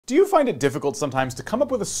Do you find it difficult sometimes to come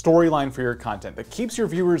up with a storyline for your content that keeps your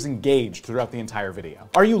viewers engaged throughout the entire video?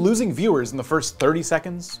 Are you losing viewers in the first 30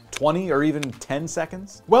 seconds, 20, or even 10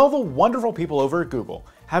 seconds? Well, the wonderful people over at Google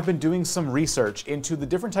have been doing some research into the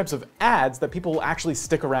different types of ads that people will actually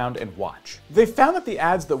stick around and watch. They found that the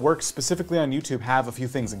ads that work specifically on YouTube have a few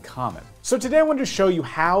things in common. So today I wanted to show you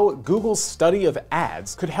how Google's study of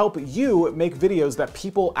ads could help you make videos that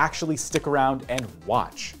people actually stick around and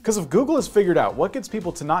watch. Because if Google has figured out what gets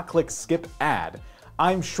people to not click skip ad,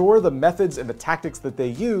 I'm sure the methods and the tactics that they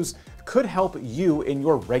use could help you in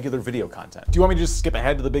your regular video content. Do you want me to just skip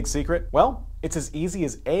ahead to the big secret? Well, it's as easy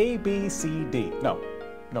as A, B, C, D.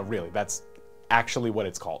 No, really, that's actually what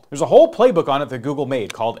it's called. There's a whole playbook on it that Google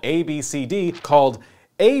made called ABCD, called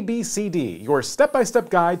ABCD, your step-by-step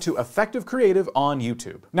guide to effective creative on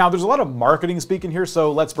YouTube. Now, there's a lot of marketing speak in here,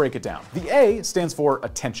 so let's break it down. The A stands for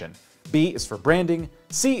attention. B is for branding,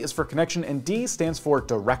 C is for connection, and D stands for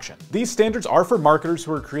direction. These standards are for marketers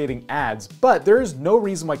who are creating ads, but there is no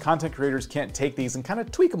reason why content creators can't take these and kind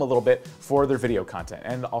of tweak them a little bit for their video content,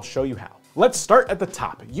 and I'll show you how. Let's start at the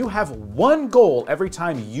top. You have one goal every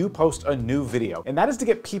time you post a new video, and that is to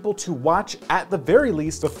get people to watch at the very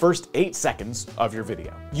least the first 8 seconds of your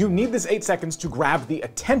video. You need this 8 seconds to grab the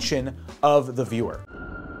attention of the viewer.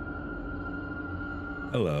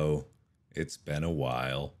 Hello, it's been a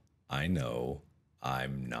while. I know,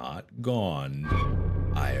 I'm not gone.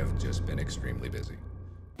 I have just been extremely busy.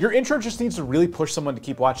 Your intro just needs to really push someone to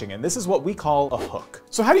keep watching, and this is what we call a hook.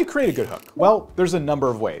 So how do you create a good hook? Well, there's a number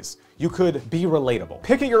of ways. You could be relatable.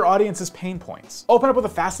 Pick at your audience's pain points. Open up with a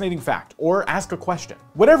fascinating fact or ask a question.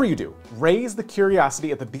 Whatever you do, raise the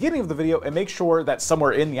curiosity at the beginning of the video and make sure that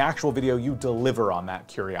somewhere in the actual video you deliver on that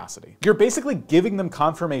curiosity. You're basically giving them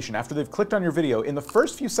confirmation after they've clicked on your video in the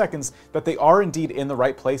first few seconds that they are indeed in the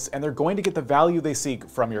right place and they're going to get the value they seek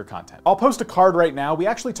from your content. I'll post a card right now. We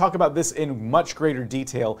actually talk about this in much greater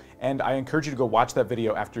detail, and I encourage you to go watch that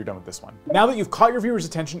video after you're done with this one. Now that you've caught your viewers'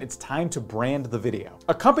 attention, it's time to brand the video.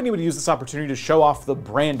 A company would use this opportunity to show off the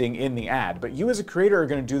branding in the ad, but you as a creator are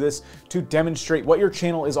going to do this to demonstrate what your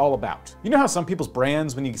channel is all about. You know how some people's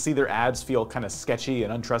brands, when you see their ads, feel kind of sketchy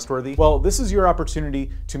and untrustworthy? Well, this is your opportunity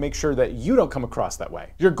to make sure that you don't come across that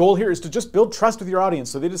way. Your goal here is to just build trust with your audience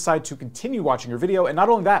so they decide to continue watching your video, and not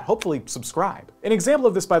only that, hopefully subscribe. An example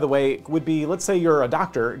of this, by the way, would be, let's say you're a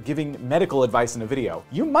doctor giving medical advice in a video.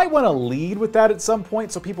 You might want to lead with that at some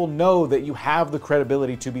point so people know that you have the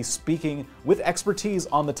credibility to be speaking with expertise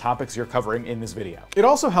on the topics you're covering in this video. It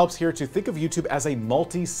also helps here to think of YouTube as a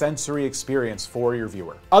multi-sensory experience for your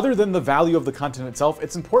viewer. Other than the value of the content itself,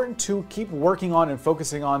 it's important to keep working on and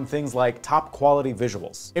focusing on things like top quality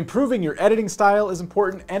visuals. Improving your editing style is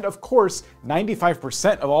important, and of course,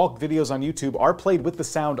 95% of all videos on YouTube are played with the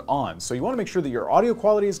sound on, so you want to make sure that your audio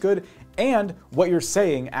quality is good and what you're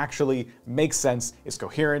saying actually makes sense, is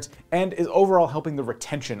coherent, and is overall helping the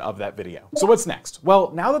retention of that video. So what's next?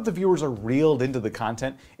 Well, now that the viewers are reeled into the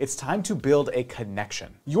content, it's time to build a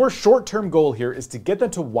connection. Your short-term goal here is to get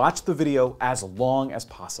them to watch the video as long as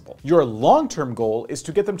possible. Your long-term goal is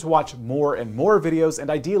to get them to watch more and more videos and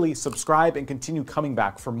ideally subscribe and continue coming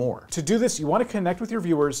back for more. To do this, you want to connect with your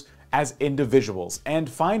viewers as individuals and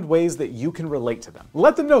find ways that you can relate to them.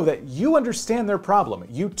 Let them know that you understand their problem.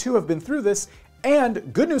 You too have been through this,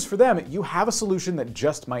 and good news for them, you have a solution that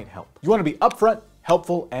just might help. You want to be upfront,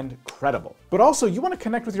 helpful, and credible. But also, you want to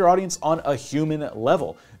connect with your audience on a human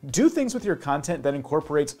level. Do things with your content that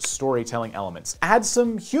incorporates storytelling elements. Add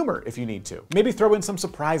some humor if you need to. Maybe throw in some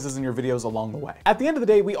surprises in your videos along the way. At the end of the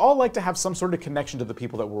day, we all like to have some sort of connection to the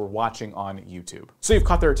people that we're watching on YouTube. So you've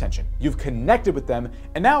caught their attention, you've connected with them,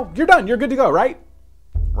 and now you're done, you're good to go, right?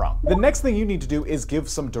 Wrong. The next thing you need to do is give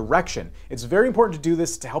some direction. It's very important to do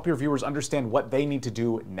this to help your viewers understand what they need to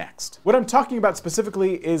do next. What I'm talking about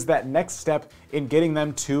specifically is that next step in getting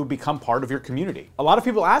them to become part of your community. A lot of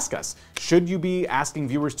people ask us, should you be asking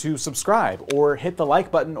viewers to subscribe or hit the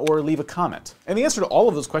like button or leave a comment? And the answer to all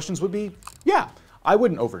of those questions would be, yeah. I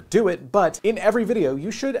wouldn't overdo it, but in every video,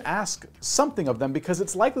 you should ask something of them because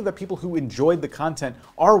it's likely that people who enjoyed the content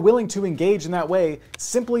are willing to engage in that way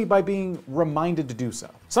simply by being reminded to do so.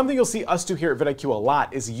 Something you'll see us do here at vidIQ a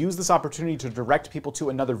lot is use this opportunity to direct people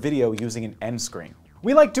to another video using an end screen.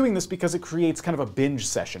 We like doing this because it creates kind of a binge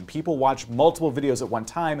session. People watch multiple videos at one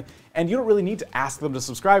time, and you don't really need to ask them to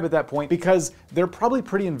subscribe at that point because they're probably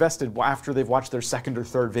pretty invested after they've watched their second or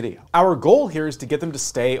third video. Our goal here is to get them to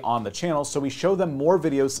stay on the channel, so we show them more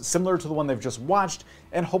videos similar to the one they've just watched,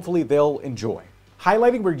 and hopefully they'll enjoy.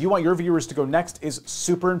 Highlighting where you want your viewers to go next is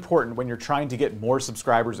super important when you're trying to get more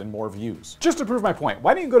subscribers and more views. Just to prove my point,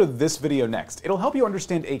 why don't you go to this video next? It'll help you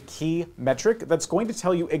understand a key metric that's going to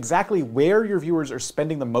tell you exactly where your viewers are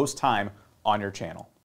spending the most time on your channel.